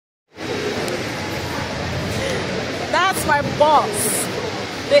my boss,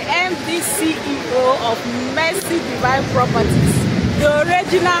 the MD CEO of Mercy Divine Properties, the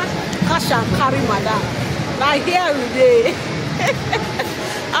original cash and carry madam. Now here we dey.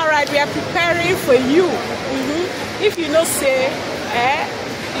 Alright, we are preparing for you. If you know say,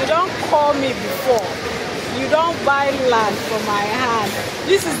 you don't call me before, you don't buy land from my hand,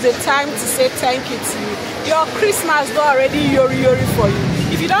 this is the time to say thank you to you. Your Christmas is already yori for you.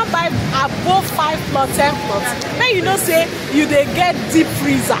 If you don't buy above 5 plots, 10 plots, then you know say you dey get deep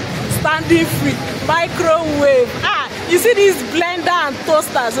freezer, standing free, microwave. You see these blender and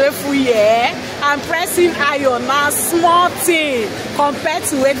toasters wey full here, and pressing iron na small thing compared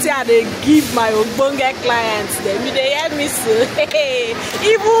to wetin I dey give my ogbonge clients dem. You dey hear me so?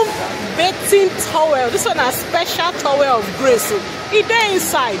 Even bathing towel, this one na special towel of grace. E dey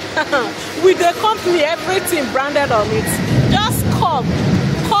inside. With the company, everything branded on it. Just call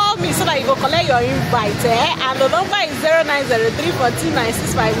me so that you go collect your invite, and the number is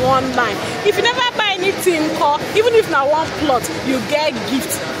 0903-1496-519. If you never buy anything, call. Even if na one plot you get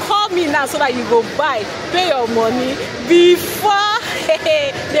gift, call me now so that you go buy, pay your money before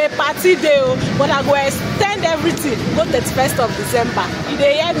the party day. But I go extend everything go 31st of December. You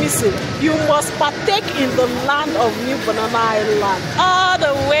dey hear me say you must partake in the land of New Banana Island, all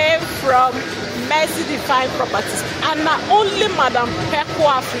the way from Mercy Divine Properties, and not only Madam Peco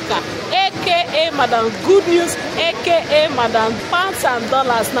Africa, aka Madam Good News, aka Madam Pounds and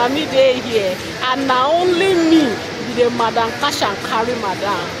Dollars. Now me dey here, and now only me be the Madam Cash and Carry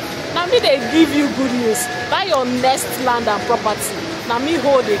Madam. Now me they give you good news. Buy your next land and property. Now me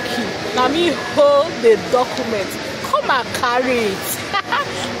hold the key. Now me hold the document. Come and carry it.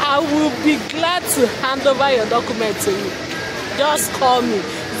 I will be glad to hand over your document to you. Just call me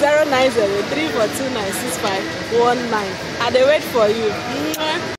 0903-429-6519. I dey wait for you.